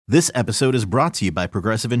This episode is brought to you by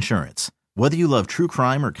Progressive Insurance. Whether you love true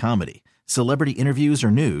crime or comedy, celebrity interviews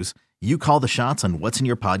or news, you call the shots on what's in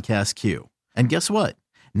your podcast queue. And guess what?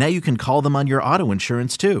 Now you can call them on your auto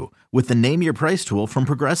insurance too with the Name Your Price tool from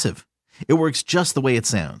Progressive. It works just the way it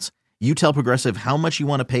sounds. You tell Progressive how much you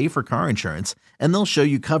want to pay for car insurance, and they'll show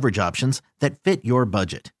you coverage options that fit your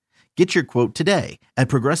budget. Get your quote today at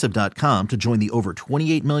Progressive.com to join the over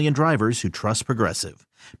 28 million drivers who trust Progressive.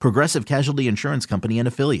 Progressive Casualty Insurance Company and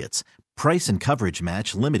Affiliates. Price and coverage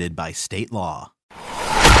match limited by state law.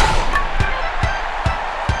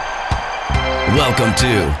 Welcome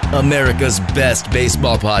to America's Best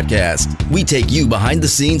Baseball Podcast. We take you behind the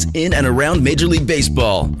scenes in and around Major League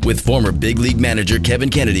Baseball with former big league manager Kevin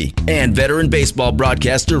Kennedy and veteran baseball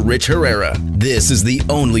broadcaster Rich Herrera. This is the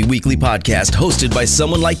only weekly podcast hosted by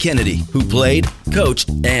someone like Kennedy who played, coached,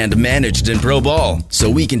 and managed in pro ball. So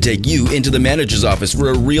we can take you into the manager's office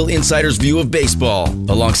for a real insider's view of baseball,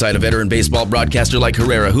 alongside a veteran baseball broadcaster like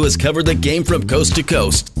Herrera who has covered the game from coast to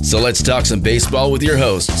coast. So let's talk some baseball with your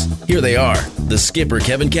hosts. Here they are, the skipper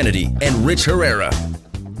Kevin Kennedy and Rich Herrera.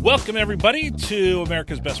 Welcome, everybody, to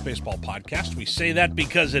America's Best Baseball Podcast. We say that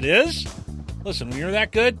because it is. Listen, when you're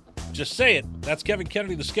that good, just say it. That's Kevin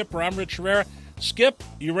Kennedy, the skipper. I'm Rich Herrera. Skip,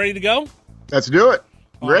 you ready to go? Let's do it.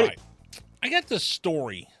 Ready. All right. I got this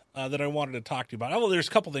story that I wanted to talk to you about. Well, there's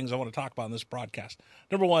a couple things I want to talk about in this broadcast.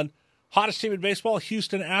 Number one, hottest team in baseball,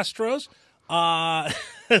 Houston Astros.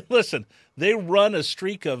 Listen, they run a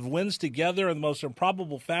streak of wins together in the most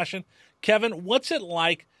improbable fashion. Kevin, what's it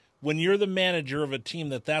like when you're the manager of a team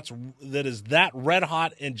that is that red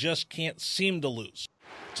hot and just can't seem to lose?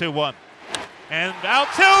 2-1. And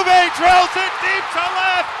Altuve drills it deep to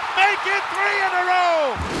left. Make it 3 in a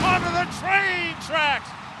row onto the train tracks.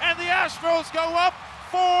 And the Astros go up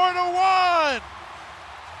 4-1.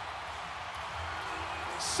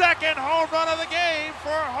 Second home run of the game for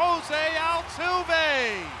Jose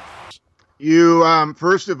Altuve. You,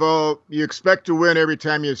 first of all, you expect to win every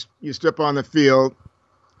time you step on the field.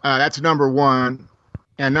 That's number one.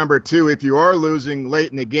 And number two, if you are losing late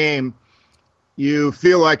in the game, you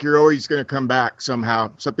feel like you're always going to come back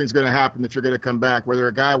somehow. Something's going to happen that you're going to come back, whether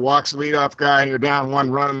a guy walks the leadoff guy and you're down 1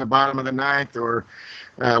 run in the bottom of the ninth, or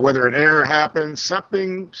whether an error happens.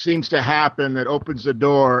 Something seems to happen that opens the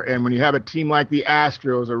door. And when you have a team like the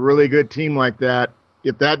Astros, a really good team like that,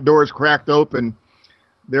 if that door is cracked open,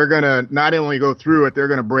 they're going to not only go through it, they're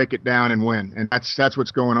going to break it down and win. And that's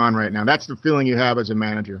what's going on right now. That's the feeling you have as a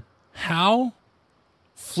manager. How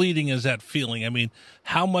fleeting is that feeling? I mean,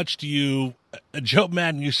 how much do you – Joe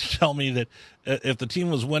Madden used to tell me that if the team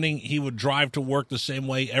was winning, he would drive to work the same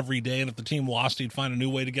way every day, and if the team lost, he'd find a new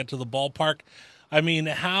way to get to the ballpark. I mean,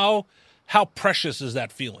 how precious is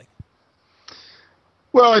that feeling?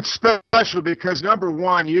 Well, it's special because, number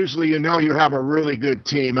one, usually you know you have a really good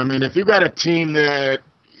team. I mean, if you've got a team that –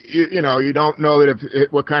 you don't know that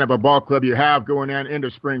what kind of a ball club you have going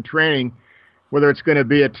into spring training, whether it's going to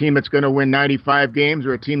be a team that's going to win 95 games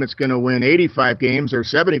or a team that's going to win 85 games or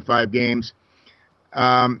 75 games,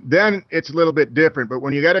 then it's a little bit different. But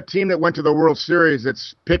when you got a team that went to the World Series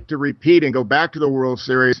that's picked to repeat and go back to the World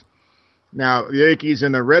Series, now the Yankees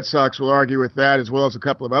and the Red Sox will argue with that as well as a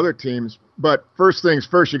couple of other teams. But first things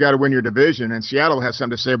first, you got to win your division, and Seattle has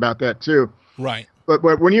something to say about that too. Right. But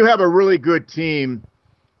when you have a really good team,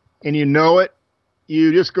 and you know it,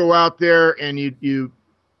 you just go out there and you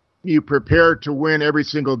prepare to win every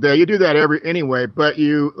single day. You do that anyway, but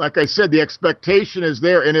like I said, the expectation is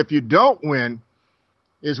there. And if you don't win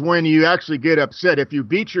is when you actually get upset. If you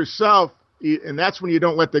beat yourself, and that's when you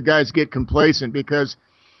don't let the guys get complacent, because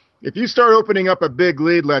if you start opening up a big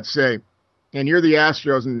lead, let's say, and you're the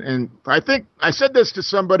Astros, and I think I said this to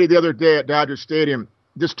somebody the other day at Dodger Stadium,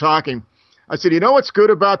 just talking. I said, you know what's good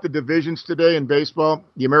about the divisions today in baseball,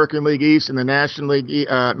 the American League East and the National League,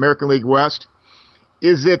 American League West,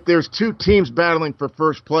 is that there's 2 teams battling for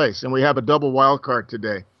first place, and we have a double wild card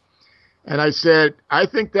today. And I said, I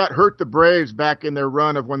think that hurt the Braves back in their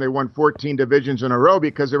run of when they won 14 divisions in a row,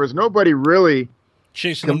 because there was nobody really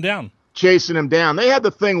chasing them down. They had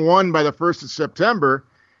the thing won by the 1st of September,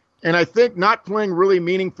 and I think not playing really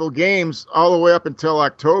meaningful games all the way up until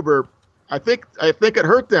October, I think it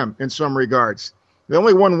hurt them in some regards. They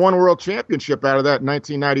only won 1 world championship out of that in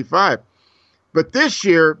 1995. But this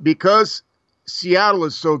year, because Seattle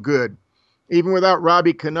is so good, even without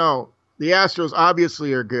Robbie Cano, the Astros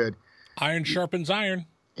obviously are good. Iron sharpens iron.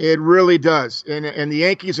 It really does. And the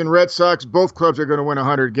Yankees and Red Sox, both clubs are going to win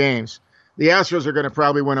 100 games. The Astros are going to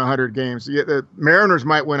probably win 100 games. The Mariners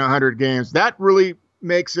might win 100 games. That really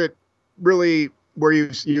makes it really where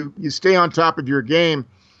you stay on top of your game,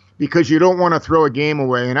 because you don't want to throw a game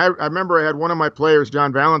away. And I remember I had one of my players,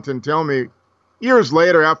 John Valentin, tell me years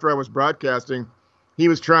later after I was broadcasting, he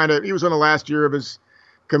was in the last year of his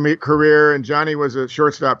career, and Johnny was a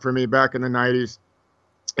shortstop for me back in the 90s.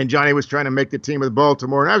 And Johnny was trying to make the team with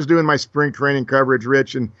Baltimore. And I was doing my spring training coverage,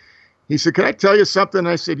 Rich. And he said, "Can I tell you something?" And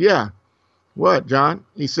I said, "Yeah." "What, John?"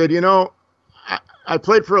 He said, I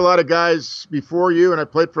played for a lot of guys before you, and I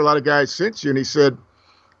played for a lot of guys since you. And he said,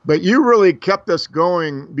 but you really kept us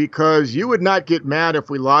going because you would not get mad if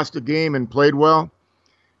we lost a game and played well.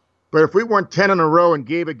 But if we won 10 in a row and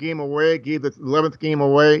gave a game away, gave the 11th game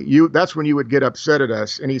away, that's when you would get upset at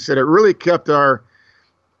us. And he said it really kept our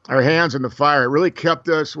hands in the fire. It really kept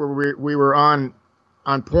us where we were on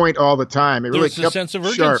point all the time. It really There's kept a sense of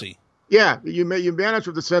urgency. Sharp. Yeah, you managed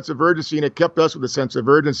with a sense of urgency, and it kept us with a sense of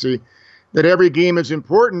urgency that every game is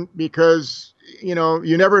important because, you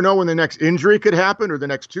never know when the next injury could happen or the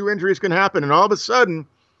next two injuries can happen. And all of a sudden,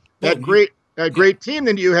 that great team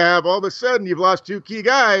that you have, all of a sudden you've lost two key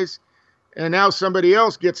guys, and now somebody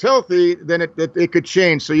else gets healthy, then it could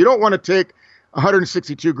change. So you don't want to take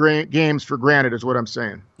 162 games for granted is what I'm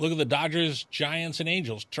saying. Look at the Dodgers, Giants, and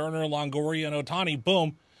Angels. Turner, Longoria, and Ohtani.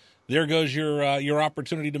 Boom. There goes your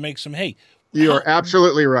opportunity to make some hay. You are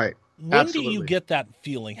absolutely right. When do you get that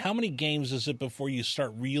feeling? How many games is it before you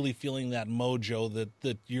start really feeling that mojo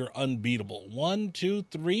that you're unbeatable? 1, 2,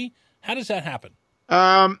 3? How does that happen?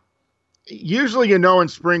 Usually, in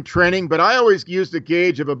spring training, but I always use the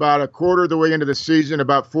gauge of about a quarter of the way into the season,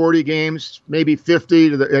 about 40 games, maybe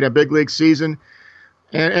 50 in a big league season.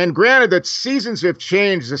 And granted that seasons have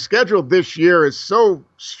changed. The schedule this year is so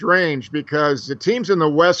strange because the teams in the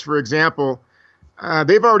West, for example,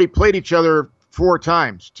 they've already played each other 4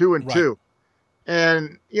 times, 2-2.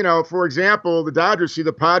 And, for example, the Dodgers see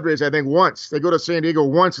the Padres, I think, once. They go to San Diego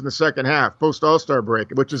once in the second half, post-All-Star break,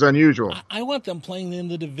 which is unusual. I want them playing in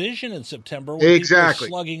the division in September when people are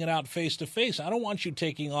slugging it out face-to-face. I don't want you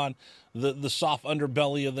taking on the soft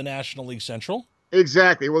underbelly of the National League Central.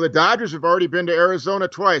 Exactly. Well, the Dodgers have already been to Arizona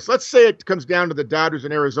twice. Let's say it comes down to the Dodgers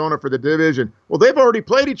in Arizona for the division. Well, they've already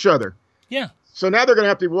played each other. Yeah. So now they're going to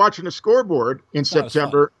have to be watching the scoreboard in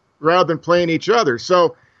September rather than playing each other.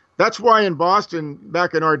 So that's why in Boston,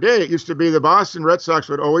 back in our day, it used to be the Boston Red Sox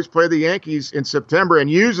would always play the Yankees in September,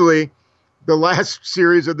 and usually the last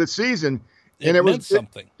series of the season. And it meant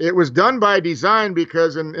something. It was done by design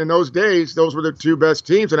because in those days, those were the two best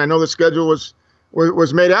teams, and I know the schedule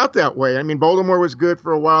was made out that way. I mean, Baltimore was good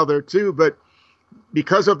for a while there too, but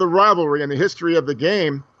because of the rivalry and the history of the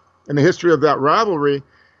game and the history of that rivalry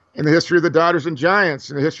and the history of the Dodgers and Giants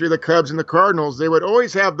and the history of the Cubs and the Cardinals, they would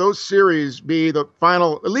always have those series be the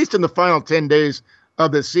final, at least in the final 10 days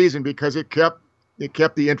of the season, because it kept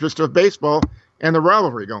the interest of baseball and the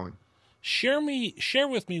rivalry going. Share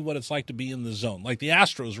with me what it's like to be in the zone. Like the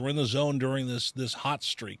Astros were in the zone during this hot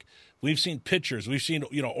streak. We've seen pitchers. We've seen,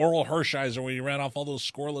 Oral Hershiser when he ran off all those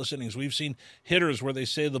scoreless innings. We've seen hitters where they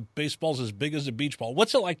say the baseball's as big as a beach ball.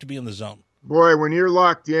 What's it like to be in the zone? Boy, when you're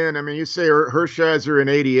locked in, I mean, you say Hershiser in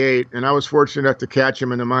 88, and I was fortunate enough to catch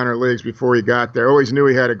him in the minor leagues before he got there. Always knew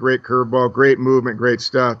he had a great curveball, great movement, great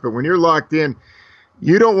stuff. But when you're locked in,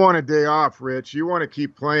 you don't want a day off, Rich. You want to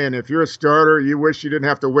keep playing. If you're a starter, you wish you didn't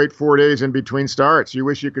have to wait 4 days in between starts. You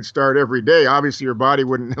wish you could start every day. Obviously, your body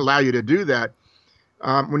wouldn't allow you to do that.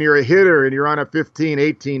 When you're a hitter and you're on a 15,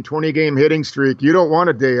 18, 20-game hitting streak, you don't want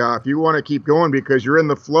a day off. You want to keep going because you're in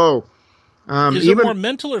the flow. Is it more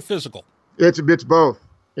mental or physical? It's both.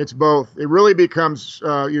 It's both. It really becomes,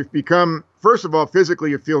 you've become, first of all, physically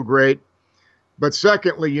you feel great. But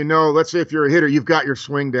secondly, let's say if you're a hitter, you've got your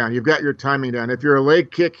swing down. You've got your timing down. If you're a leg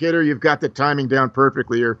kick hitter, you've got the timing down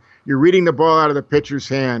perfectly. You're reading the ball out of the pitcher's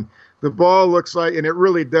hand. The ball looks like, and it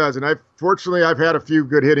really does. And fortunately, I've had a few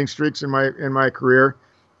good hitting streaks in my career,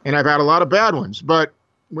 and I've had a lot of bad ones. But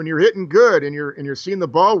when you're hitting good and you're seeing the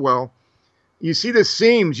ball well, you see the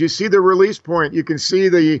seams, you see the release point, you can see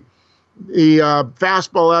the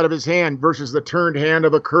fastball out of his hand versus the turned hand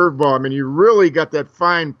of a curveball. I mean, you really got that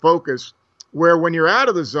fine focus where when you're out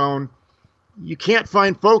of the zone, you can't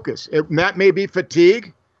find focus. That may be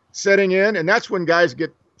fatigue setting in, and that's when guys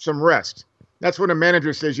get some rest. That's when a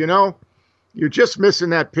manager says, you're just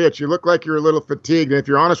missing that pitch. You look like you're a little fatigued. And if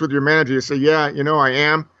you're honest with your manager, you say, yeah, I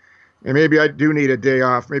am. And maybe I do need a day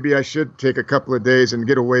off. Maybe I should take a couple of days and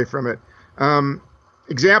get away from it.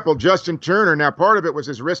 Example, Justin Turner. Now, part of it was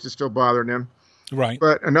his wrist is still bothering him. Right.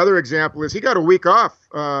 But another example is he got a week off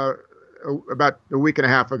about a week and a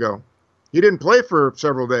half ago. He didn't play for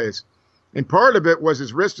several days. And part of it was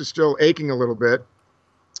his wrist is still aching a little bit.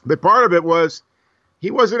 But part of it was he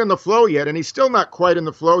wasn't in the flow yet, and he's still not quite in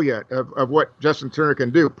the flow yet of what Justin Turner can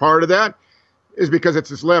do. Part of that is because it's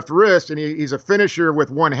his left wrist, and he's a finisher with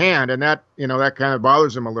one hand, and that kind of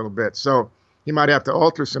bothers him a little bit. So he might have to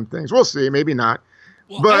alter some things. We'll see, maybe not.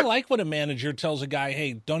 Well, but I like when a manager tells a guy,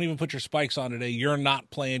 hey, don't even put your spikes on today. You're not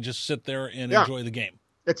playing. Just sit there and enjoy the game.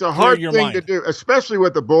 It's a hard thing to do, especially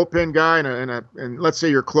with a bullpen guy and let's say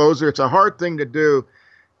your closer. It's a hard thing to do,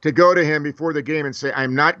 to go to him before the game and say,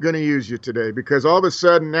 I'm not going to use you today, because all of a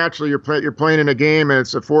sudden, naturally, you're playing in a game and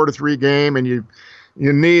it's a 4-3 game, and you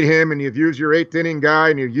need him, and you've used your 8th inning guy,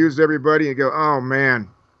 and you've used everybody, and you go, oh man,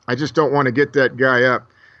 I just don't want to get that guy up.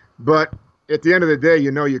 But at the end of the day,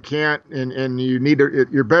 you can't, and you need to.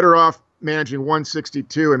 You're better off managing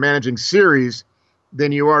 162 and managing series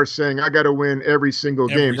than you are saying, I got to win every single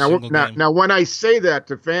game. Now, when I say that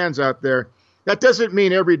to fans out there, that doesn't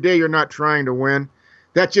mean every day you're not trying to win.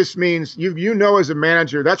 That just means as a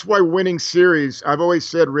manager, that's why winning series, I've always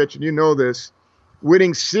said, Rich, and you know this,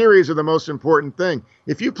 winning series are the most important thing.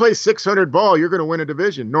 If you play 600 ball, you're going to win a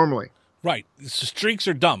division normally. Right. Streaks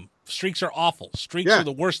are dumb. Streaks are awful. Streaks are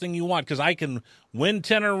the worst thing you want, because I can win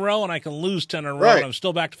 10 in a row and I can lose 10 in a row, and I'm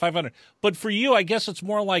still back to 500. But for you, I guess it's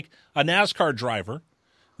more like a NASCAR driver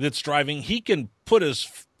that's driving. He can put his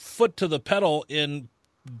foot to the pedal and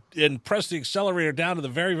press the accelerator down to the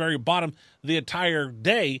very, very bottom the entire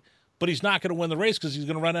day, but he's not going to win the race because he's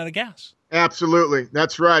going to run out of gas. Absolutely.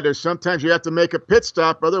 That's right. There's sometimes you have to make a pit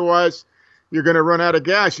stop. Otherwise, you're going to run out of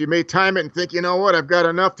gas. You may time it and think, you know what, I've got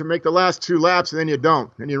enough to make the last 2 laps, and then you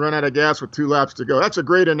don't. And you run out of gas with 2 laps to go. That's a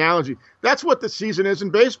great analogy. That's what the season is in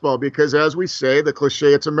baseball, because as we say, the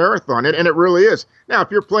cliche, it's a marathon, and it really is. Now,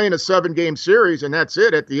 if you're playing a 7-game series and that's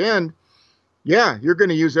it at the end, yeah, you're going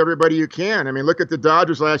to use everybody you can. I mean, look at the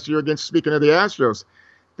Dodgers last year speaking of the Astros.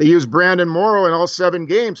 They used Brandon Morrow in all 7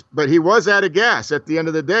 games, but he was out of gas at the end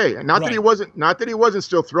of the day. And not that he wasn't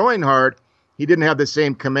still throwing hard. He didn't have the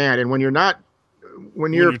same command. And when you're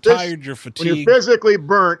tired, you're fatigued, when you're physically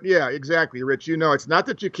burnt, yeah, exactly, Rich. It's not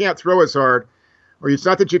that you can't throw as hard, or it's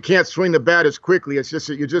not that you can't swing the bat as quickly. It's just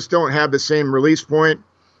that you just don't have the same release point,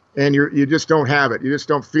 and you just don't have it. You just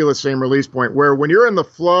don't feel the same release point. Where when you're in the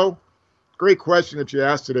flow. Great question that you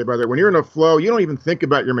asked today, by the way. When you're in a flow, you don't even think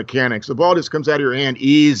about your mechanics. The ball just comes out of your hand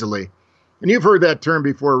easily. And you've heard that term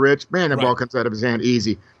before, Rich. Man, the ball comes out of his hand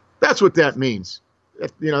easy. That's what that means.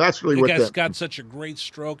 That's really what that means. The guy's got such a great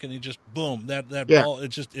stroke, and he just, boom, that ball,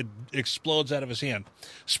 it explodes out of his hand.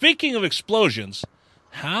 Speaking of explosions,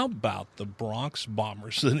 how about the Bronx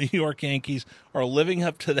Bombers? The New York Yankees are living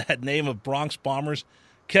up to that name of Bronx Bombers.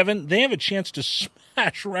 Kevin, they have a chance to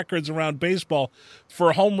smash records around baseball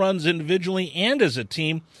for home runs individually and as a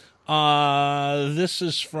team. This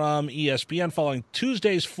is from ESPN. Following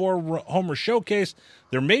Tuesday's 4-homer showcase,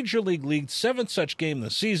 their Major League's 7th such game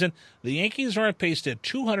this season, the Yankees are on pace at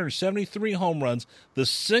 273 home runs. The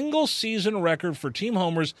single-season record for team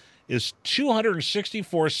homers is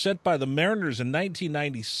 264, set by the Mariners in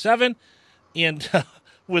 1997. And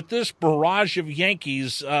with this barrage of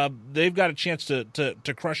Yankees, they've got a chance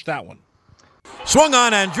to crush that one. Swung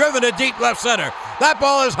on and driven to deep left center. That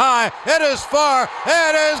ball is high. It is far.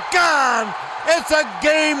 It is gone. It's a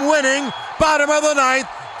game-winning bottom of the 9th,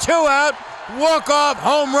 2-out, walk-off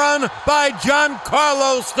home run by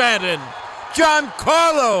Giancarlo Stanton.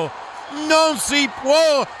 Giancarlo non si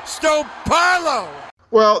può stopparlo.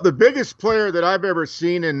 Well, the biggest player that I've ever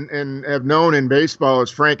seen and have known in baseball is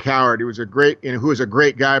Frank Howard. He was who was a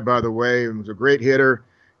great guy, by the way. He was a great hitter,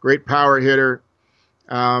 great power hitter.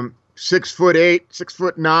 6'8",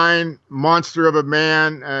 6'9", monster of a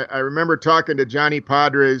man. I remember talking to Johnny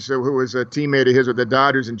Padres, who was a teammate of his with the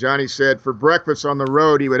Dodgers, and Johnny said for breakfast on the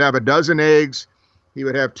road, he would have a dozen eggs, he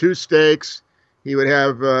would have 2 steaks, he would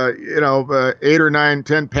have 8 or 9,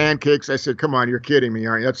 10 pancakes. I said, come on, you're kidding me,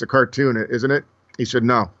 aren't you? That's a cartoon, isn't it? He said,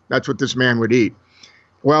 no, that's what this man would eat.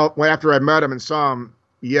 Well, after I met him and saw him,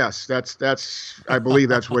 yes, I believe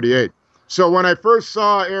that's what he ate. So when I first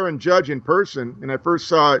saw Aaron Judge in person, and I first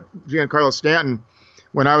saw Giancarlo Stanton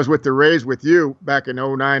when I was with the Rays with you back in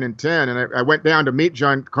 09 and 10, and I went down to meet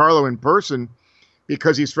Giancarlo in person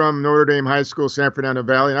because he's from Notre Dame High School, San Fernando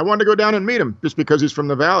Valley, and I wanted to go down and meet him just because he's from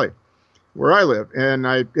the Valley where I live. And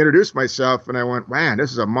I introduced myself, and I went, man,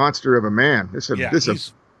 this is a monster of a man. He's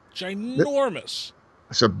ginormous.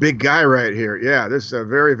 It's a big guy right here. Yeah, this is a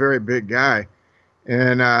very, very big guy.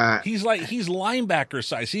 And he's linebacker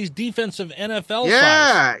size. He's defensive NFL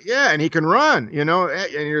size. Yeah, and he can run, and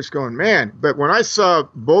you're just going, man. But when I saw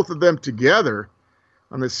both of them together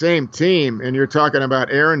on the same team, and you're talking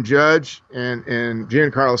about Aaron Judge and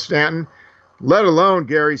Giancarlo Stanton, let alone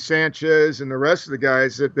Gary Sanchez and the rest of the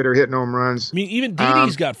guys that are hitting home runs. I mean, even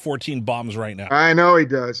Didi's got 14 bombs right now. I know he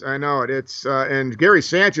does. I know it. It's and Gary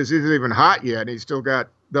Sanchez isn't even hot yet, and he's still got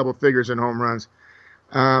double figures in home runs.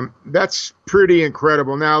 That's pretty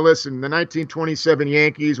incredible. Now, listen, the 1927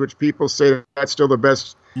 Yankees, which people say that's still the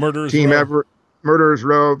best team ever, Murderers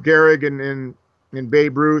Row, Gehrig and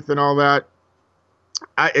Babe Ruth and all that.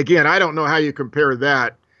 I don't know how you compare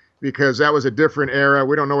that, because that was a different era.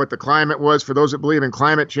 We don't know what the climate was. For those that believe in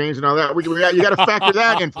climate change and all that, you got to factor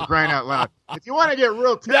that in, for crying out loud. If you want to get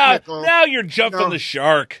real technical, now you're jumping the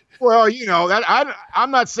shark. Well, that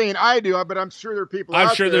I'm not saying I do, but I'm sure there are people. I'm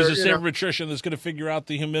out sure there, there's a sabermetrician that's going to figure out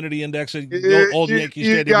the humidity index at old Yankee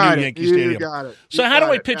Stadium, new Yankee Stadium. Got it. So how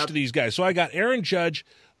do I pitch to these guys? So I got Aaron Judge,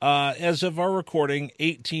 as of our recording,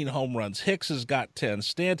 18 home runs. Hicks has got 10,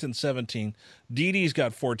 Stanton 17, Didi's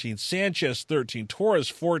got 14, Sanchez 13, Torres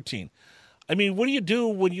 14. I mean, what do you do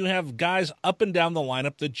when you have guys up and down the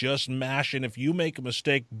lineup that just mash, and if you make a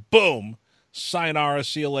mistake, boom, sayonara,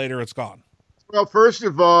 see you later, it's gone? Well, first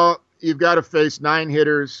of all, you've got to face 9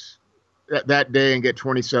 hitters that day and get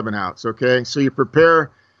 27 outs, okay? So you prepare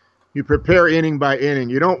inning by inning.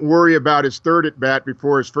 You don't worry about his third at-bat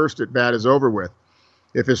before his first at-bat is over with.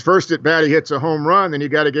 If his first at-bat he hits a home run, then you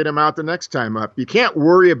got to get him out the next time up. You can't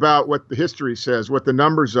worry about what the history says, what the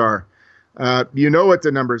numbers are. You know what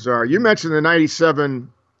the numbers are. You mentioned the 97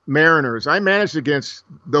 Mariners. I managed against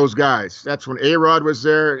those guys. That's when A-Rod was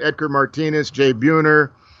there, Edgar Martinez, Jay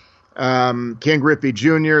Buhner, Ken Griffey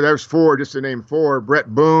Jr. There's 4, just to name 4.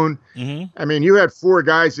 Brett Boone. Mm-hmm. I mean, you had 4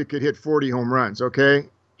 guys that could hit 40 home runs, okay?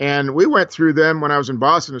 And we went through them when I was in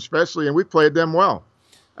Boston especially, and we played them well.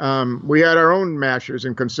 We had our own mashers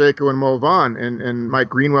in Canseco and Mo Vaughn, and Mike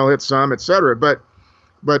Greenwell hit some, et cetera. But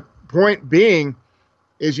point being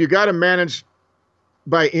is you got to manage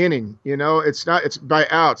by inning. It's by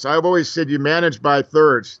outs. I've always said you manage by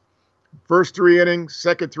thirds. First 3 innings,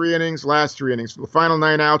 second 3 innings, last 3 innings. The final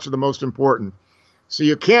 9 outs are the most important. So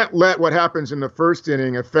you can't let what happens in the first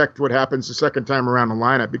inning affect what happens the second time around the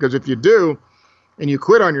lineup, because if you do and you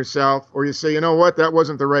quit on yourself, or you say, you know what, that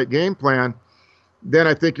wasn't the right game plan, then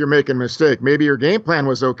I think you're making a mistake. Maybe your game plan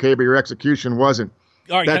was okay, but your execution wasn't.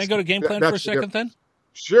 All right, can I go to game plan for a second then?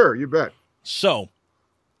 Sure, you bet. So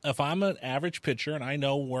if I'm an average pitcher and I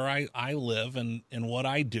know where I live and what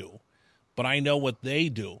I do, but I know what they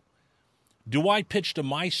do I pitch to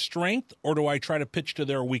my strength, or do I try to pitch to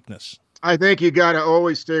their weakness? I think you got to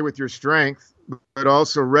always stay with your strength, but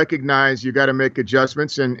also recognize you got to make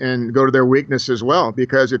adjustments and go to their weakness as well.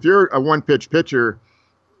 Because if you're a one-pitch pitcher,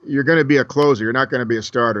 you're going to be a closer. You're not going to be a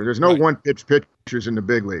starter. There's no one-pitch pitchers in the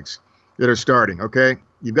big leagues that are starting, okay?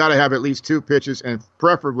 You've got to have at least 2 pitches, and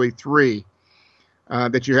preferably 3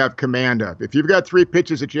 that you have command of. If you've got 3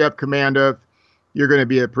 pitches that you have command of, you're going to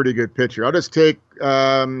be a pretty good pitcher. I'll just take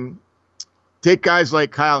guys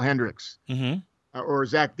like Kyle Hendricks or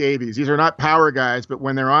Zach Davies. These are not power guys, but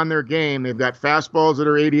when they're on their game, they've got fastballs that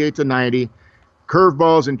are 88 to 90,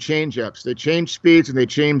 curveballs and changeups. They change speeds and they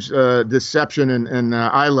change deception and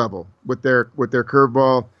eye level with their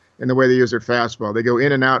curveball and the way they use their fastball. They go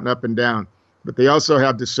in and out and up and down, but they also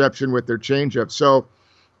have deception with their changeup. So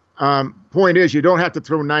point is, you don't have to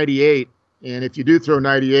throw 98, and if you do throw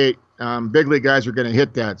 98, big league guys are going to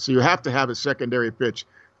hit that. So you have to have a secondary pitch.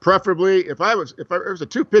 Preferably, if I was a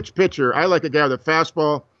 2-pitch pitcher, I like a guy with a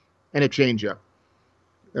fastball and a changeup.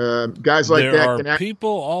 Guys like that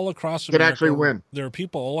can actually win. There are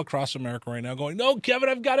people all across America right now going, "No, Kevin,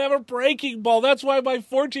 I've got to have a breaking ball. That's why my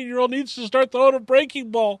 14-year-old needs to start throwing a breaking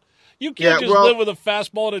ball. You can't live with a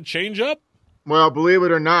fastball and a changeup." Well, believe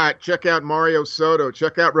it or not, check out Mario Soto.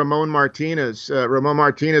 Check out Ramon Martinez. Ramon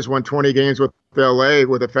Martinez won 20 games with L.A.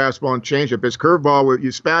 with a fastball and changeup. His curveball,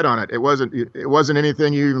 you spat on it. It wasn't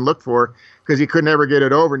anything you even looked for, because he couldn't ever get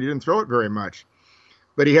it over, and you didn't throw it very much.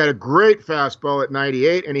 But he had a great fastball at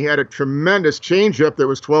 98, and he had a tremendous changeup that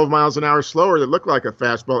was 12 miles an hour slower that looked like a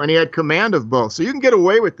fastball, and he had command of both. So you can get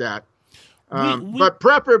away with that. But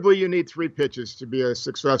preferably you need 3 pitches to be a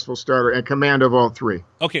successful starter and command of all 3.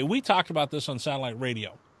 Okay, we talked about this on satellite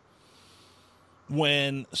radio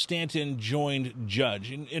when Stanton joined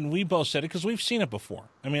Judge, and we both said it because we've seen it before.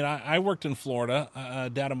 I mean, I worked in Florida,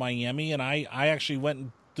 down in Miami, and I actually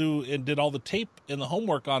went through and did all the tape and the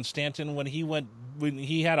homework on Stanton when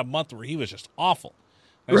he had a month where he was just awful.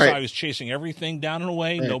 I saw he was chasing everything down and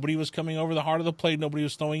away. Right. Nobody was coming over the heart of the plate. Nobody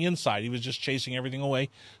was throwing inside. He was just chasing everything away,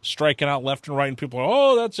 striking out left and right, and people are,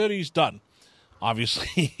 oh, that's it, he's done.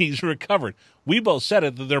 Obviously, he's recovered. We both said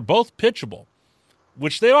it, that they're both pitchable,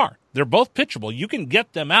 which they are. They're both pitchable. You can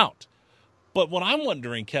get them out. But what I'm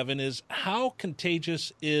wondering, Kevin, is how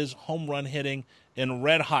contagious is home run hitting and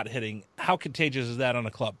red-hot hitting? How contagious is that on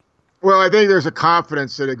a club? Well, I think there's a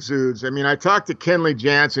confidence that exudes. I mean, I talked to Kenley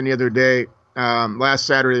Jansen the other day, last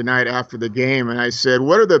Saturday night after the game, and I said,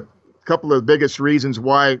 what are the couple of the biggest reasons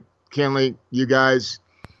why, Kenley, you guys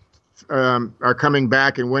are coming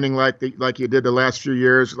back and winning like you did the last few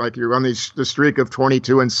years, like you're on the streak of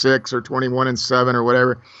 22-6 or 21-7 or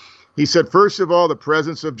whatever. He said, first of all, the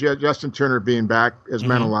presence of Justin Turner being back has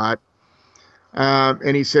meant a lot.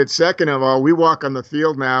 And he said, second of all, we walk on the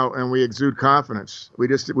field now and we exude confidence. We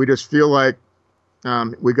just feel like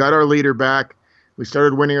we got our leader back. We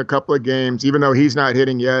started winning a couple of games, even though he's not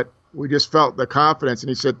hitting yet. We just felt the confidence. And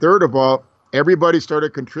he said, third of all, everybody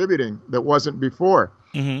started contributing that wasn't before.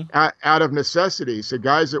 Out of necessity. So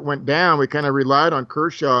guys that went down, we kind of relied on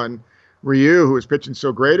Kershaw and Ryu, who was pitching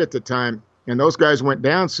so great at the time, and those guys went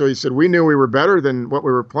down. So he said, we knew we were better than what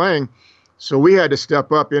we were playing, so we had to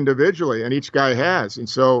step up individually, and each guy has. And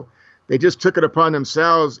so they just took it upon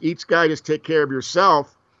themselves. Each guy just take care of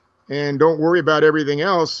yourself and don't worry about everything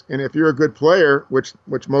else. And if you're a good player, which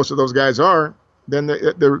most of those guys are, then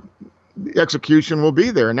the execution will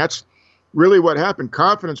be there. And that's really what happened.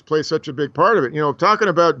 Confidence plays such a big part of it. You know, talking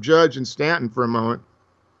about Judge and Stanton for a moment,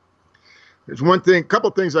 there's couple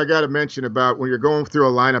things I got to mention about when you're going through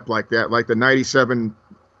a lineup like that, like the 97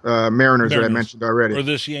 Mariners that I mentioned already. Or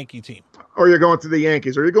this Yankee team. Or you're going to the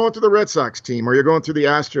Yankees, or you're going to the Red Sox team, or you're going to the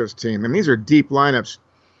Astros team. And these are deep lineups.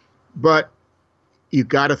 But you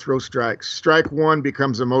got to throw strikes. Strike one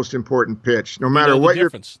becomes the most important pitch. No matter what your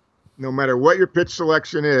pitch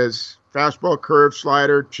selection is, fastball, curve,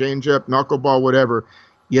 slider, changeup, knuckleball, whatever,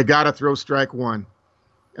 you got to throw strike one.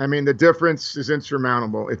 I mean, the difference is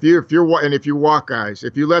insurmountable. If you walk guys,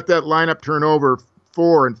 if you let that lineup turn over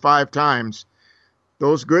 4 and 5 times,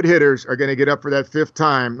 those good hitters are going to get up for that 5th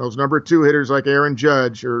time. Those number 2 hitters like Aaron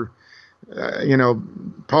Judge or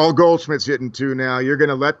Paul Goldschmidt's hitting 2 now. You're going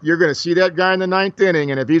to see that guy in the 9th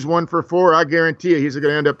inning, and if he's 1 for 4, I guarantee you he's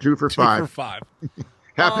going to end up 2 for 5. 2 for 5.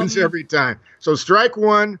 Happens every time. So strike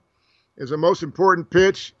one is the most important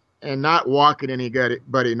pitch, and not walking anybody,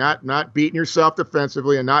 not beating yourself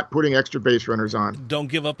defensively, and not putting extra base runners on. Don't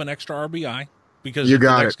give up an extra RBI because if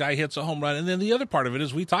the next guy hits a home run. And then the other part of it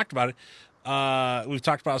is we talked about it. We've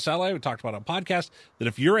talked about satellite. We talked about on podcast that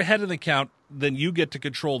if you're ahead of the count, then you get to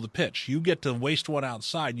control the pitch. You get to waste one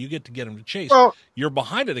outside. You get to get him to chase. Well, you're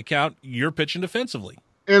behind at the count. You're pitching defensively.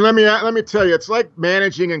 And let me tell you, it's like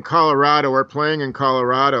managing in Colorado or playing in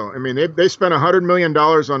Colorado. I mean, they spent $100 million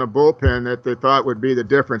on a bullpen that they thought would be the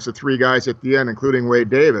difference, the 3 guys at the end, including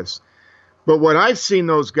Wade Davis. But what I've seen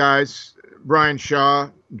those guys, Brian Shaw,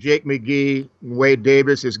 Jake McGee, Wade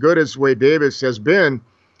Davis, as good as Wade Davis has been,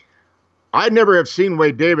 I'd never have seen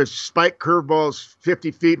Wade Davis spike curveballs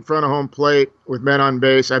 50 feet in front of home plate with men on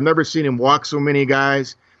base. I've never seen him walk so many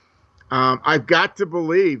guys. I've got to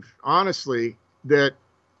believe, honestly, that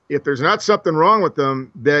if there's not something wrong with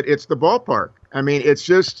them, that it's the ballpark. I mean, it's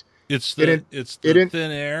just it's the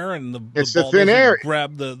thin air, and the ball thin air.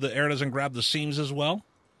 The air doesn't grab the seams as well.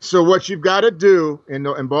 So what you've got to do in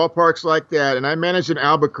ballparks like that, and I managed in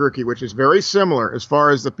Albuquerque, which is very similar as far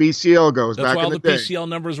as the PCL goes. That's back why in the the day. PCL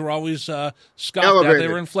numbers were always scoffed at. They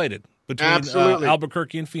were inflated between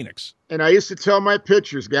Albuquerque and Phoenix. And I used to tell my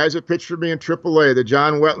pitchers, guys that pitched for me in AAA, the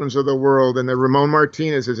John Wetlands of the world and the Ramon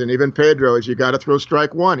Martinez's and even Pedro, is you got to throw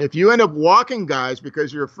strike one. If you end up walking guys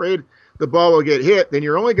because you're afraid the ball will get hit, then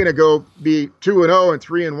you're only going to go be 2-0 and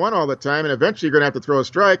 3-1 all the time, and eventually you're going to have to throw a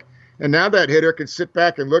strike. And now that hitter can sit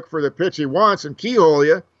back and look for the pitch he wants and keyhole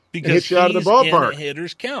you and hit you out of the ballpark. In a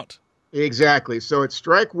hitter's count. Exactly. So it's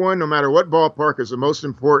strike one, no matter what ballpark, is the most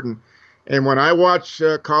important. And when I watch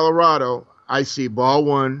Colorado, I see ball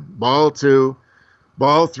 1, ball 2,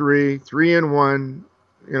 ball 3, 3-1,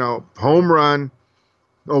 home run,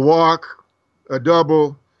 a walk, a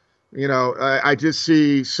double. I just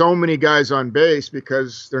see so many guys on base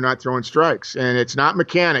because they're not throwing strikes. And it's not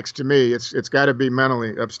mechanics to me. It's got to be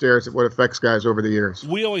mentally upstairs of what affects guys over the years.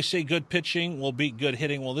 We always say good pitching will beat good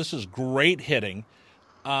hitting. Well, this is great hitting.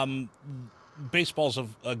 Baseball's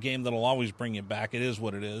a game that'll always bring you back. It is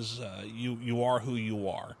what it is. You are who you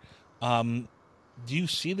are. Do you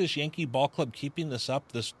see this Yankee ball club keeping this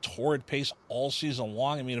up, this torrid pace all season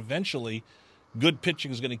long? I mean, eventually good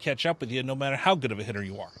pitching is going to catch up with you no matter how good of a hitter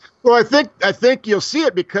you are. Well, I think you'll see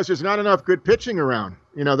it because there's not enough good pitching around.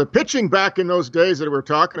 The pitching back in those days that we're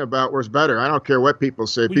talking about was better. I don't care what people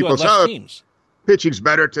say. Well, people say teams. Pitching's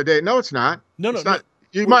better today. No, it's not. It's not.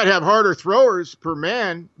 You might have harder throwers per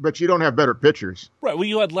man, but you don't have better pitchers. Right. Well,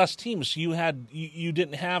 you had less teams. You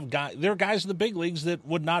didn't have guys. There are guys in the big leagues that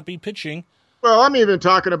would not be pitching. Well, I'm even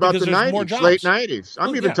talking about the 90s, late 90s.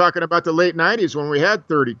 I'm talking about the late 90s when we had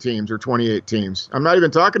 30 teams or 28 teams. I'm not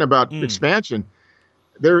even talking about expansion.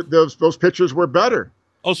 Those pitchers were better.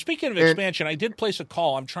 Oh, speaking of expansion, I did place a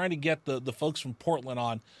call. I'm trying to get the folks from Portland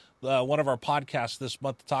on. one of our podcasts this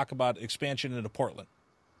month to talk about expansion into Portland.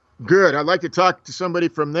 Good. I'd like to talk to somebody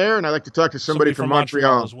from there, and I'd like to talk to somebody from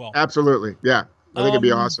Montreal as well. Absolutely. Yeah. I think it'd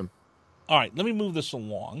be awesome. All right, let me move this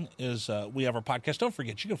along. We have our podcast. Don't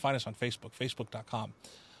forget, you can find us on Facebook,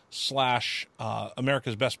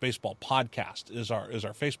 facebook.com/America's Best Baseball Podcast is our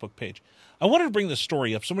Facebook page. I wanted to bring this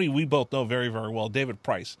story up. Somebody we both know very, very well, David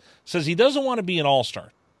Price, says he doesn't want to be an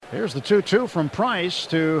all-star. Here's the 2-2 from Price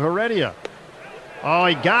to Heredia. Oh,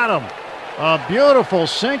 he got him. A beautiful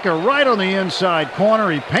sinker right on the inside corner.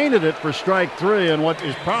 He painted it for strike 3 and what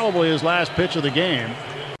is probably his last pitch of the game.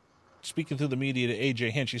 Speaking through the media to A.J.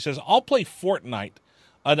 Hinch, he says, I'll play Fortnite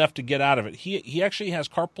enough to get out of it. He actually has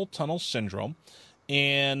carpal tunnel syndrome,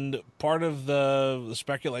 and part of the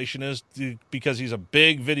speculation is because he's a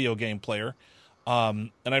big video game player, and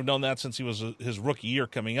I've known that since he was his rookie year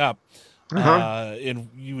coming up, and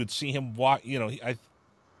you would see him walk,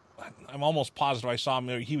 I'm almost positive I saw him,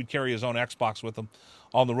 he would carry his own Xbox with him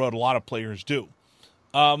on the road. A lot of players do.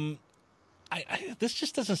 This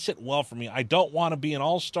just doesn't sit well for me. I don't want to be an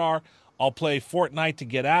all-star. I'll play Fortnite to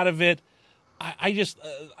get out of it. This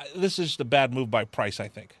is just a bad move by Price, I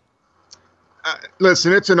think.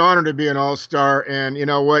 Listen, it's an honor to be an all-star, and you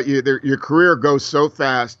know what? Your career goes so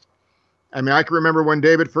fast. I mean, I can remember when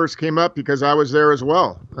David first came up because I was there as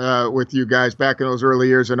well with you guys back in those early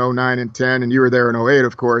years in 09 and 10, and you were there in 08,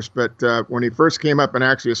 of course. But when he first came up and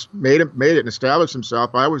actually made it and established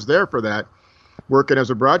himself, I was there for that, working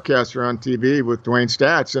as a broadcaster on TV with Dwayne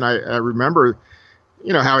Statz. And I remember,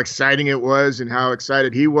 how exciting it was and how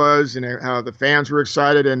excited he was and how the fans were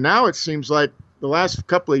excited. And now it seems like the last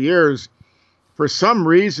couple of years, for some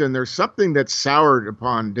reason, there's something that's soured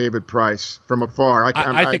upon David Price from afar.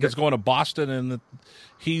 I think it's going to Boston, and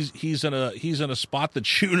he's in a spot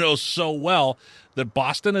that you know so well that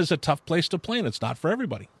Boston is a tough place to play, and it's not for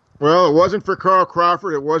everybody. Well, it wasn't for Carl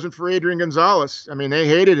Crawford. It wasn't for Adrian Gonzalez. I mean, they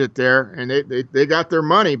hated it there, and they got their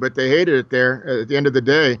money, but they hated it there at the end of the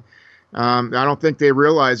day. I don't think they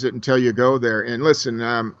realize it until you go there. And listen,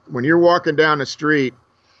 when you're walking down the street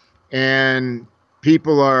and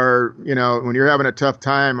people are, when you're having a tough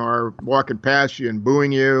time, are walking past you and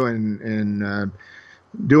booing you and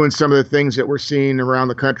doing some of the things that we're seeing around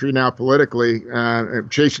the country now politically,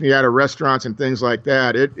 chasing you out of restaurants and things like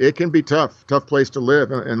that, it can be tough place to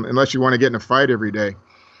live unless you want to get in a fight every day.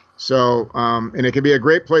 So, and it can be a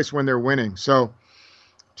great place when they're winning. So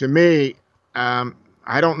to me,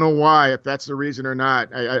 I don't know why, if that's the reason or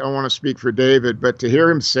not. I don't want to speak for David, but to hear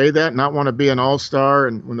him say that, not want to be an all-star,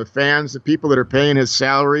 and when the fans, the people that are paying his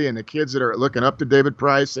salary and the kids that are looking up to David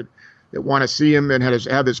Price that want to see him and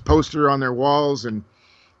have his poster on their walls and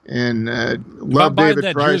love David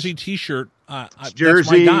that Price. Jersey T-shirt.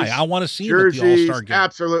 That's my guy. I want to see him at the All-Star game.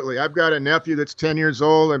 Absolutely. I've got a nephew that's 10 years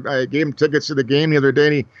old, and I gave him tickets to the game the other day,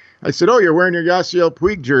 and I said, "Oh, you're wearing your Yasiel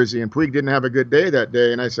Puig jersey," and Puig didn't have a good day that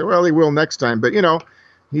day, and I said, "Well, he will next time." But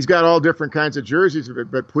he's got all different kinds of jerseys,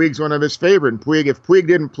 but Puig's one of his favorite. And if Puig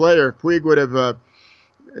didn't play, or if Puig would have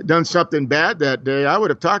done something bad that day, I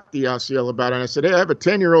would have talked to Yasiel about it. And I said, "Hey, I have a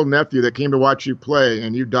 10-year-old nephew that came to watch you play,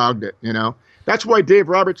 and you dogged it." That's why Dave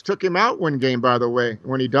Roberts took him out one game, by the way,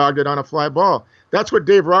 when he dogged it on a fly ball. That's what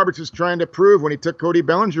Dave Roberts was trying to prove when he took Cody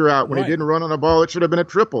Bellinger out, when he didn't run on a ball that should have been a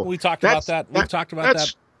triple. We talked about that. We've talked about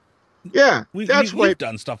that. Yeah. We've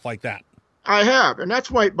done stuff like that. I have. And that's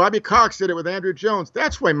why Bobby Cox did it with Andrew Jones.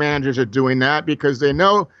 That's why managers are doing that, because they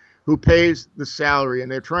know who pays the salary,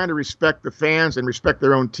 and they're trying to respect the fans and respect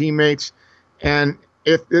their own teammates. And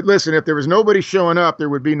if there was nobody showing up, there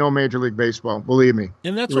would be no Major League Baseball, believe me.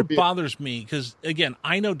 And that's what bothers me, because, again,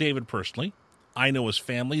 I know David personally. I know his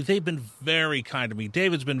family. They've been very kind to me.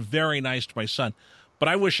 David's been very nice to my son. But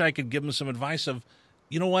I wish I could give him some advice of,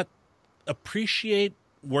 you know what, appreciate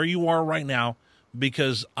where you are right now,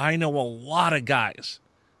 because I know a lot of guys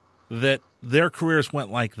that their careers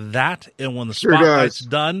went like that, and when the spotlight's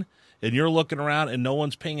done and you're looking around and no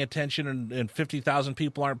one's paying attention and 50,000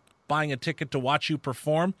 people aren't buying a ticket to watch you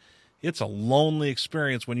perform, it's a lonely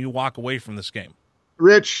experience when you walk away from this game.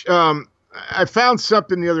 Rich, I found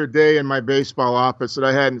something the other day in my baseball office that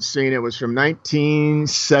I hadn't seen. It was from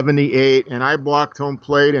 1978, and I blocked home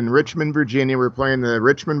plate in Richmond, Virginia. We were playing the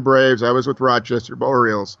Richmond Braves. I was with Rochester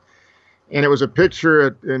Orioles. And it was a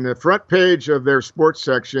picture in the front page of their sports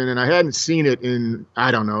section, and I hadn't seen it in,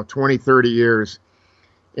 20, 30 years.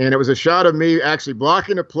 And it was a shot of me actually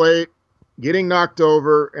blocking a plate, getting knocked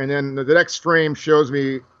over, and then the next frame shows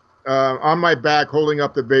me on my back holding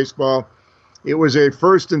up the baseball. It was a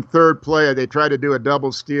first and third play. They tried to do a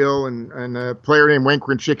double steal, and a player named Wayne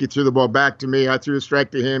Krenchicki threw the ball back to me. I threw a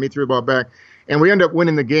strike to him. He threw the ball back. And we ended up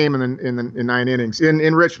winning the game in 9 innings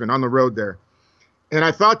in Richmond on the road there. And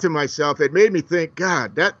I thought to myself, it made me think,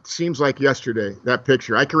 God, that seems like yesterday, that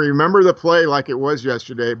picture. I can remember the play like it was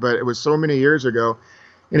yesterday, but it was so many years ago.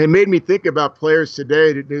 And it made me think about players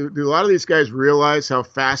today. Do a lot of these guys realize how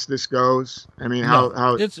fast this goes? I mean,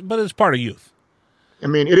 but it's part of youth. I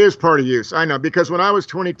mean, it is part of use. I know, because when I was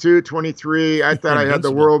 22, 23, I thought I had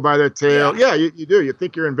the world by the tail. Yeah, you do. You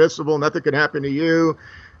think you're invincible. Nothing can happen to you.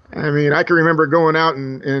 I mean, I can remember going out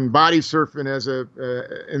and body surfing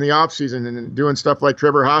in the off season and doing stuff like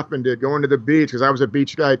Trevor Hoffman did, going to the beach, because I was a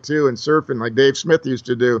beach guy too, and surfing like Dave Smith used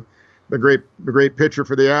to do, the great pitcher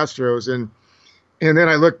for the Astros. And then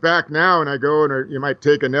I look back now and I go, and you might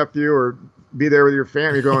take a nephew or be there with your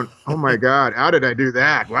family going, oh my God, how did I do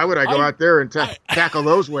that? Why would I go out there and tackle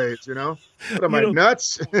those waves? What am I,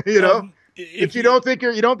 nuts? If you don't think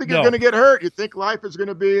you're going to get hurt, you think life is going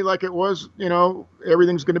to be like it was,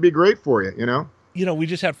 everything's going to be great for you, we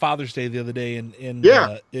just had Father's Day the other day,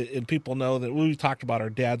 and people know that we've talked about our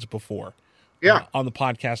dads before. Yeah. On the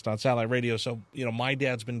podcast on satellite radio. So, my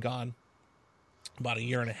dad's been gone about a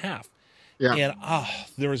year and a half. Yeah. And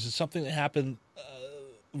there was something that happened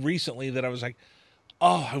recently that I was like,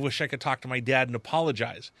 I wish I could talk to my dad and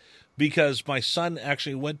apologize, because my son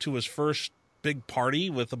actually went to his first big party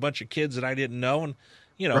with a bunch of kids that I didn't know. And,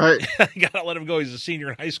 right. I got to let him go. He's a senior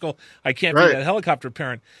in high school. I can't be that helicopter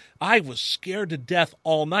parent. I was scared to death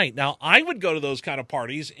all night. Now, I would go to those kind of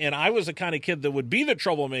parties, and I was the kind of kid that would be the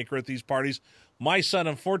troublemaker at these parties. My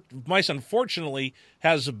son, fortunately,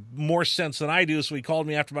 has more sense than I do, so he called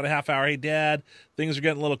me after about a half hour. Hey, Dad, things are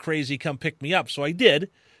getting a little crazy. Come pick me up. So I did.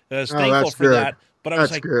 I was thankful for that. But I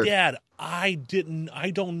was like, good. Dad, I did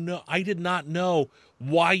not know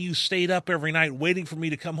why you stayed up every night waiting for me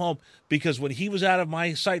to come home, because when he was out of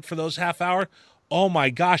my sight for those half hour, oh my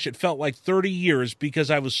gosh, it felt like 30 years, because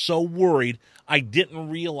I was so worried. I didn't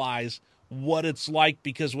realize what it's like,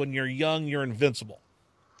 because when you're young, you're invincible.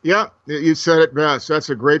 Yeah, you said it best. That's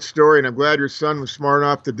a great story, and I'm glad your son was smart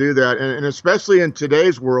enough to do that. And especially in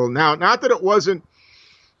today's world now, not that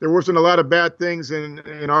there wasn't a lot of bad things in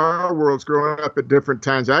our worlds growing up at different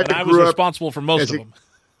times. I was responsible for most of them.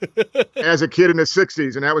 As a kid in the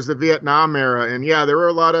 60s, and that was the Vietnam era. And yeah, there were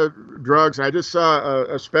a lot of drugs. I just saw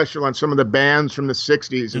a special on some of the bands from the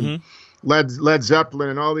 60s, and Led Zeppelin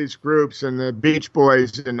and all these groups, and the Beach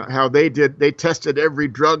Boys, and how they tested every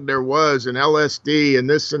drug there was, and LSD and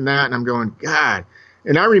this and that. And I'm going, God.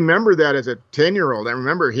 And I remember that as a 10-year-old. I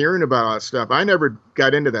remember hearing about all that stuff. I never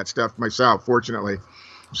got into that stuff myself, fortunately.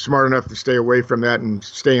 I'm smart enough to stay away from that and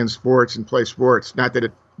stay in sports and play sports. Not that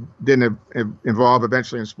it didn't involve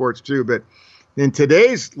eventually in sports too, but in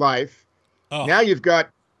today's life, now you've got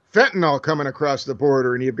fentanyl coming across the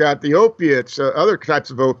border, and you've got the opiates, other types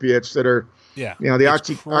of opiates that are, the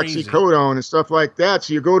oxycodone and stuff like that.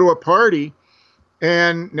 So you go to a party,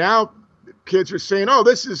 and now kids are saying, "Oh,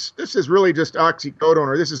 this is really just oxycodone,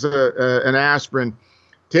 or this is an aspirin.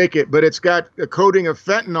 Take it," but it's got a coating of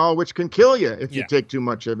fentanyl, which can kill you if you take too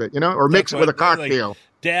much of it, or mix it with a cocktail. Like,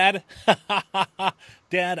 Dad,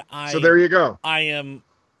 so there you go. I am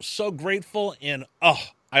so grateful, and I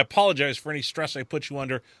apologize for any stress I put you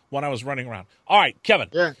under when I was running around. All right, Kevin.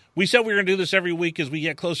 Yeah. We said we were going to do this every week as we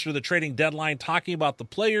get closer to the trading deadline, talking about the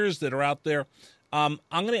players that are out there. I'm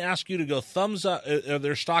going to ask you to go thumbs up. Are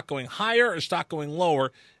their stock going higher or stock going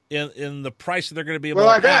lower in the price that they're going to be able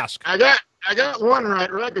to ask? I got one right?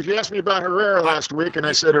 Because you asked me about Herrera last week, and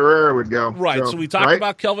I said Herrera would go. Right, so we talked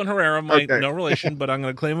about Kelvin Herrera, no relation, but I'm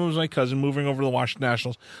going to claim him as my cousin, moving over to the Washington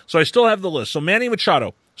Nationals. So I still have the list. So Manny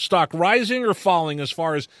Machado, stock rising or falling as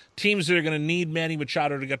far as teams that are going to need Manny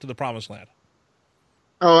Machado to get to the promised land?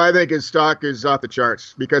 Oh, I think his stock is off the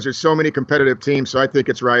charts because there's so many competitive teams, so I think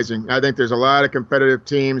it's rising. I think there's a lot of competitive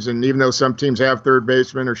teams, and even though some teams have third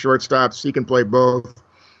basemen or shortstops, he can play both.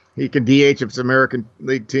 He can DH if it's an American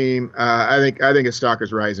League team. I think his stock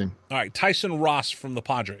is rising. All right, Tyson Ross from the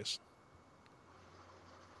Padres.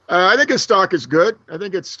 I think his stock is good. I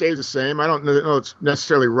think it stays the same. I don't know it's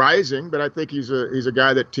necessarily rising, but I think he's a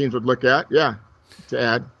guy that teams would look at. Yeah, to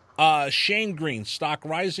add. Shane Green, stock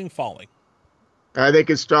rising, falling. I think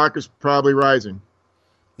his stock is probably rising.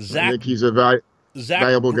 I think he's a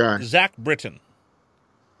valuable guy. Zach Britton.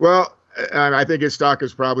 Well, I think his stock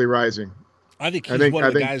is probably rising. I think he's one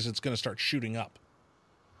of the guys that's going to start shooting up.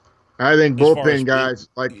 I think bullpen guys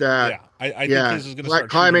like that. Yeah, I think his is going to start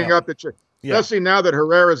climbing up the tree. Especially now that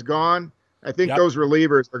Herrera's gone, I think those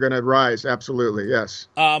relievers are going to rise. Absolutely, yes.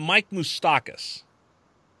 Mike Moustakas.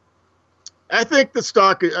 I think the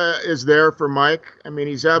stock is there for Mike. I mean,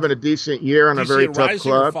 he's having a decent year on a very tough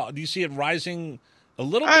club. Do you see it rising a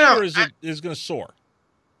little bit, or is it going to soar?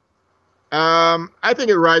 I think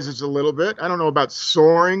it rises a little bit. I don't know about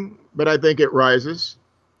soaring, but I think it rises.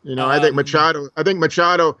 I think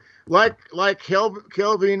Machado, like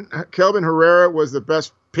Kelvin Herrera was the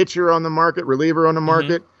best pitcher on the market, reliever on the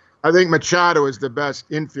market. Mm-hmm. I think Machado is the best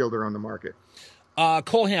infielder on the market.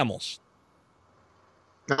 Cole Hamels.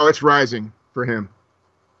 No, it's rising for him.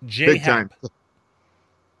 Big time.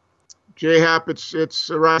 J-Hap, it's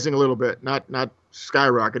rising a little bit, not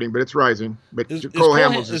skyrocketing, but it's rising. But Cole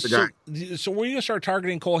Hamels is the guy. So were you going to start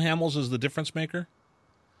targeting Cole Hamels as the difference maker?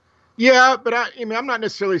 Yeah, but I'm not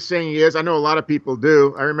necessarily saying he is. I know a lot of people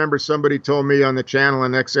do. I remember somebody told me on the channel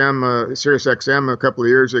on XM, Sirius XM, a couple of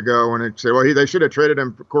years ago, and it said, "Well, they should have traded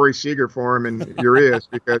him for Corey Seager for him and Urias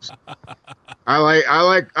because I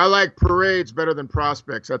like parades better than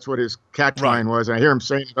prospects." That's what his catchline was. And I hear him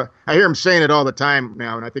saying it all the time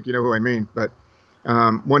now, and I think you know who I mean. But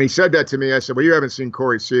when he said that to me, I said, "Well, you haven't seen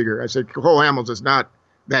Corey Seager." I said, "Cole Hamels is not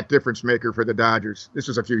that difference maker for the Dodgers." This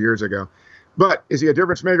was a few years ago. But is he a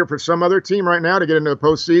difference maker for some other team right now to get into the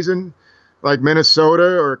postseason, like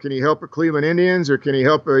Minnesota, or can he help a Cleveland Indians, or can he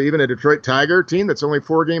help even a Detroit Tiger team that's only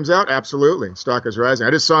 4 games out? Absolutely, stock is rising.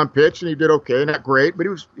 I just saw him pitch, and he did okay, not great, but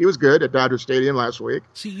he was good at Dodger Stadium last week.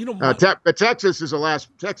 See, but Texas is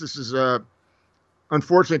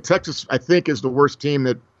unfortunately Texas, I think, is the worst team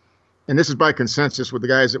that, and this is by consensus with the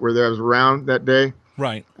guys that was around that day.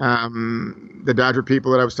 Right. The Dodger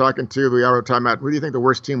people that I was talking to, we all were talking about, who do you think the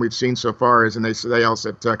worst team we've seen so far is? And they all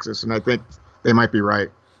said Texas, and I think they might be right.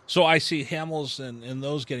 So I see Hamels and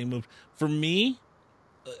those getting moved. For me,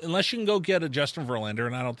 unless you can go get a Justin Verlander,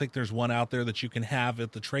 and I don't think there's one out there that you can have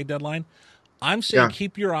at the trade deadline, I'm saying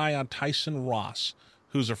keep your eye on Tyson Ross,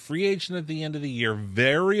 who's a free agent at the end of the year,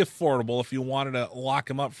 very affordable if you wanted to lock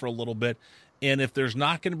him up for a little bit. And if there's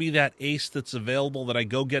not going to be that ace that's available that I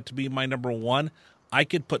go get to be my number one, I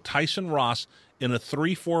could put Tyson Ross in a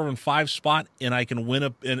 3, 4, and 5 spot, and I can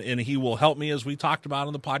win and he will help me, as we talked about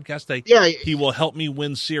on the podcast today. Yeah, he will help me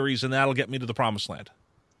win series, and that'll get me to the promised land.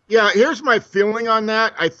 Yeah, here's my feeling on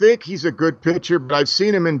that. I think he's a good pitcher, but I've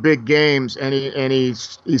seen him in big games, and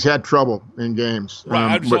he's had trouble in games.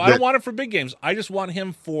 Right. So I don't want him for big games. I just want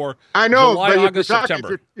him for July, August,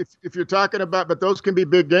 September. If you're talking about, but those can be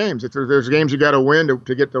big games. If there's games you got to win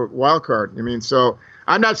to get the wild card. I mean, so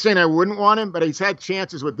I'm not saying I wouldn't want him, but he's had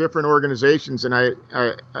chances with different organizations, and I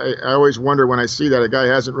always wonder when I see that a guy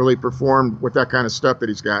hasn't really performed with that kind of stuff that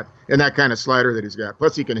he's got and that kind of slider that he's got.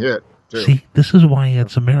 Plus, he can hit. See, this is why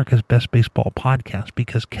it's America's Best Baseball Podcast,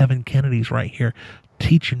 because Kevin Kennedy's right here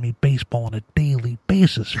teaching me baseball on a daily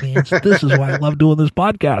basis, fans. This is why I love doing this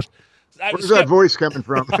podcast. Where's that voice coming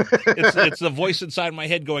from? It's the voice inside my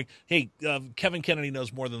head going, hey, Kevin Kennedy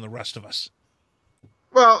knows more than the rest of us.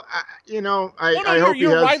 Well, I hope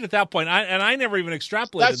you're right at that point. I never even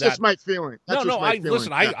extrapolated that. That's just my feeling.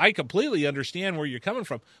 Listen, I completely understand where you're coming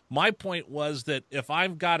from. My point was that if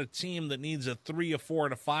I've got a team that needs a 3, a 4,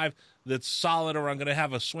 and a 5 that's solid, or I'm going to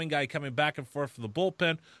have a swing guy coming back and forth from the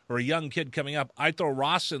bullpen, or a young kid coming up, I throw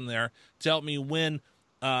Ross in there to help me win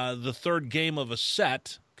the third game of a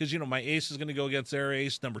set. Because, my ace is going to go against their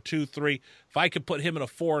ace, number 2, 3. If I could put him in a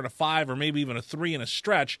 4 and a 5, or maybe even a 3 in a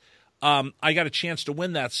stretch, I got a chance to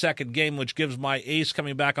win that second game, which gives my ace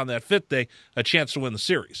coming back on that 5th day a chance to win the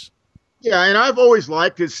series. Yeah, and I've always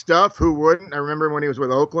liked his stuff. Who wouldn't? I remember when he was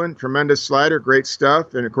with Oakland, tremendous slider, great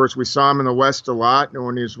stuff. And, of course, we saw him in the West a lot, and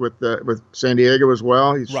when he was with San Diego as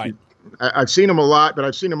well. Right. I've seen him a lot, but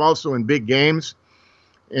I've seen him also in big games.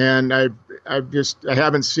 And I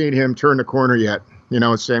haven't seen him turn the corner yet.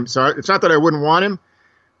 So it's not that I wouldn't want him,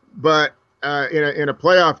 but in a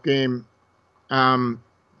playoff game,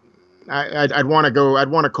 I'd want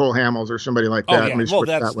to Cole Hamels or somebody like that. Oh,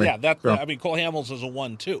 yeah. I mean, Cole Hamels is a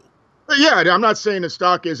 1 too. But yeah, I'm not saying the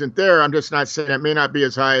stock isn't there. I'm just not saying it may not be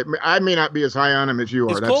as high. I may not be as high on him as you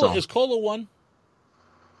are. Is Cole a 1?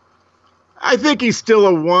 I think he's still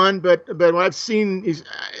a 1, but what I've seen,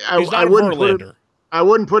 I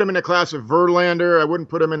wouldn't put him in the class of Verlander. I wouldn't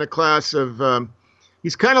put him in the class of.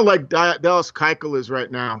 He's kind of like Dallas Keuchel is right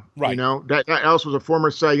now. Right. Dallas was a former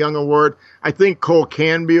Cy Young Award. I think Cole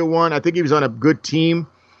can be a 1. I think he was on a good team.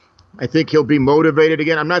 I think he'll be motivated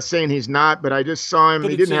again. I'm not saying he's not, but I just saw him.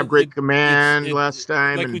 He didn't have great command last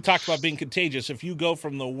time. Like we talked about being contagious. If you go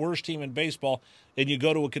from the worst team in baseball and you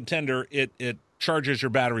go to a contender, it charges your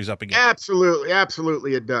batteries up again.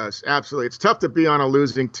 Absolutely it does. Absolutely. It's tough to be on a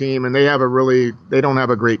losing team, and they don't have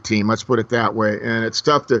a great team. Let's put it that way. And it's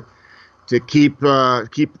tough to keep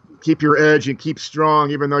your edge and keep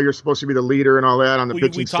strong, even though you're supposed to be the leader and all that on the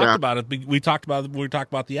pitching staff. We talked about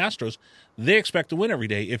the Astros. They expect to win every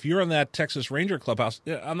day. If you're in that Texas Ranger clubhouse,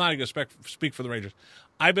 I'm not going to speak for the Rangers.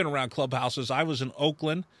 I've been around clubhouses. I was in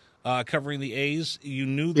Oakland covering the A's. You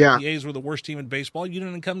knew that the A's were the worst team in baseball. You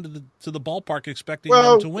didn't come to the ballpark expecting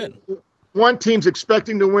them to win. One team's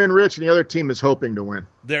expecting to win, Rich, and the other team is hoping to win.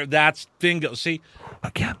 That's bingo. See,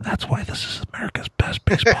 again, that's why this is America's best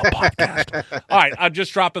baseball podcast. All right, I'm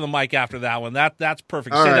just dropping the mic after that one. That's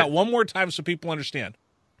perfect. Say that one more time so people understand.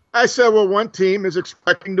 I said, well, one team is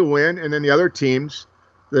expecting to win, and then the other teams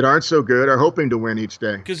that aren't so good are hoping to win each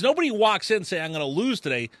day. Because nobody walks in and say, I'm going to lose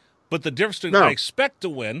today, but the difference between I expect to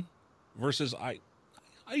win versus I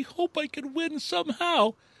hope I can win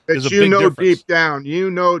somehow is a big difference.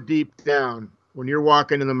 Deep down, when you're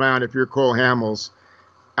walking in the mound, if you're Cole Hamels,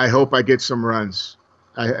 I hope I get some runs.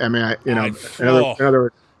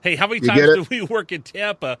 Hey, how many times did we work in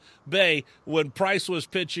Tampa Bay when Price was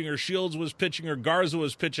pitching or Shields was pitching or Garza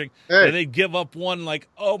was pitching, and they'd give up one like,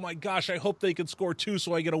 oh, my gosh, I hope they can score two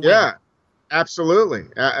so I get a win. Yeah, absolutely.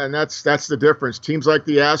 And that's the difference. Teams like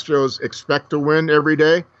the Astros expect to win every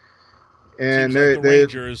day. And the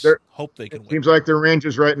Rangers hope they can win. Teams like the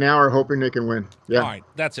Rangers right now are hoping they can win. Yeah. All right,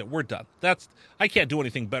 that's it. We're done. I can't do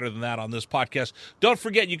anything better than that on this podcast. Don't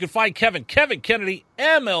forget, you can find Kevin Kennedy,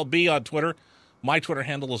 MLB on Twitter. My Twitter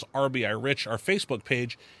handle is RBIRich. Our Facebook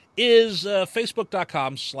page is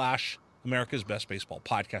facebook.com/America's Best Baseball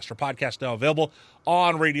Podcast. Our podcast now available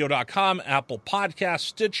on radio.com, Apple Podcasts,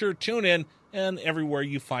 Stitcher, TuneIn, and everywhere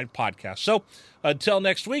you find podcasts. So until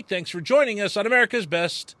next week, thanks for joining us on America's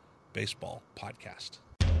Best Baseball Podcast.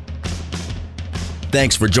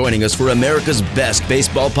 Thanks for joining us for America's Best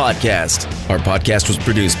Baseball Podcast. Our podcast was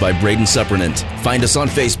produced by Braden Suppernant. Find us on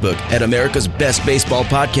Facebook at America's Best Baseball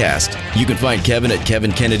Podcast. You can find Kevin at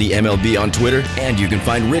Kevin Kennedy MLB on Twitter, and you can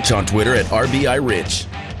find Rich on Twitter at RBIRich.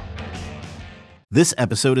 This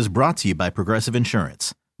episode is brought to you by Progressive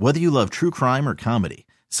Insurance. Whether you love true crime or comedy,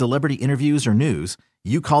 celebrity interviews or news,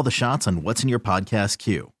 you call the shots on what's in your podcast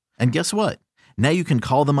queue. And guess what? Now you can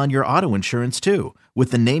call them on your auto insurance too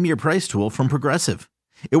with the Name Your Price tool from Progressive.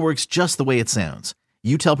 It works just the way it sounds.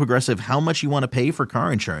 You tell Progressive how much you want to pay for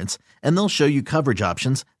car insurance, and they'll show you coverage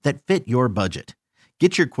options that fit your budget.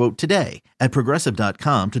 Get your quote today at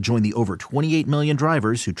Progressive.com to join the over 28 million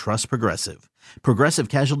drivers who trust Progressive. Progressive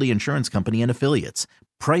Casualty Insurance Company and Affiliates.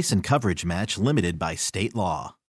 Price and coverage match limited by state law.